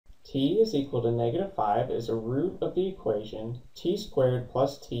t is equal to negative 5 is a root of the equation t squared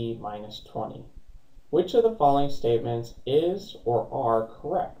plus t minus 20. Which of the following statements is or are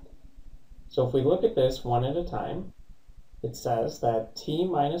correct? So if we look at this one at a time, it says that t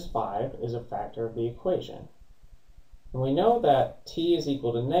minus 5 is a factor of the equation. And we know that t is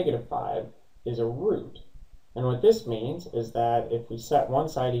equal to negative 5 is a root. And what this means is that if we set one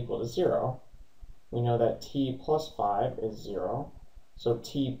side equal to 0, we know that t plus 5 is 0. So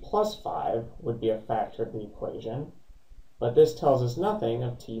t plus 5 would be a factor of the equation. But this tells us nothing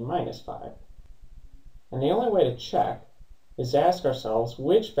of t minus 5. And the only way to check is to ask ourselves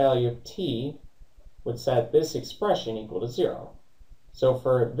which value of t would set this expression equal to 0. So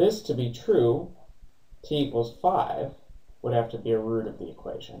for this to be true, t equals 5 would have to be a root of the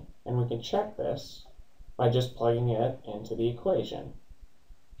equation. And we can check this by just plugging it into the equation.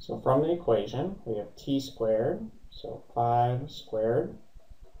 So from the equation, we have t squared, so 5 squared,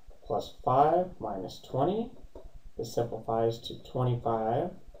 plus 5 minus 20. This simplifies to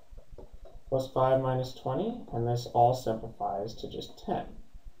 25 plus 5 minus 20, and this all simplifies to just 10.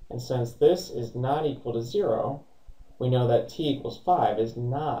 And since this is not equal to 0, we know that t equals 5 is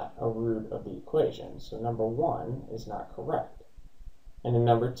not a root of the equation. So number 1 is not correct. And in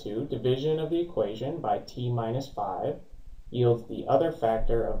number 2, division of the equation by t minus 5 yields the other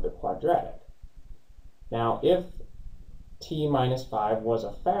factor of the quadratic. Now, if t minus 5 was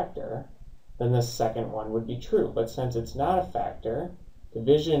a factor, then this second one would be true. But since it's not a factor,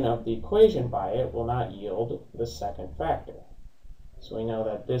 division of the equation by it will not yield the second factor. So we know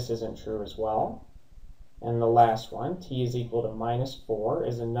that this isn't true as well. And the last one, t is equal to minus 4,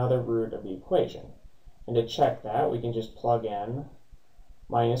 is another root of the equation. And to check that, we can just plug in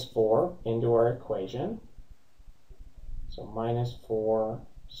minus 4 into our equation. So minus 4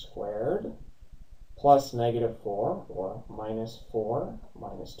 squared plus negative 4, or minus 4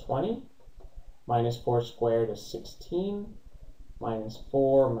 minus 20. Minus 4 squared is 16. Minus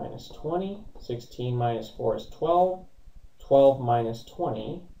 4 minus 20. 16 minus 4 is 12. 12 minus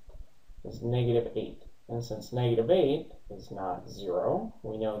 20 is negative 8. And since negative 8 is not 0,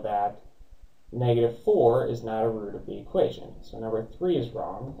 we know that negative 4 is not a root of the equation. So number 3 is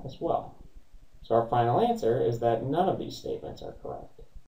wrong as well. So our final answer is that none of these statements are correct.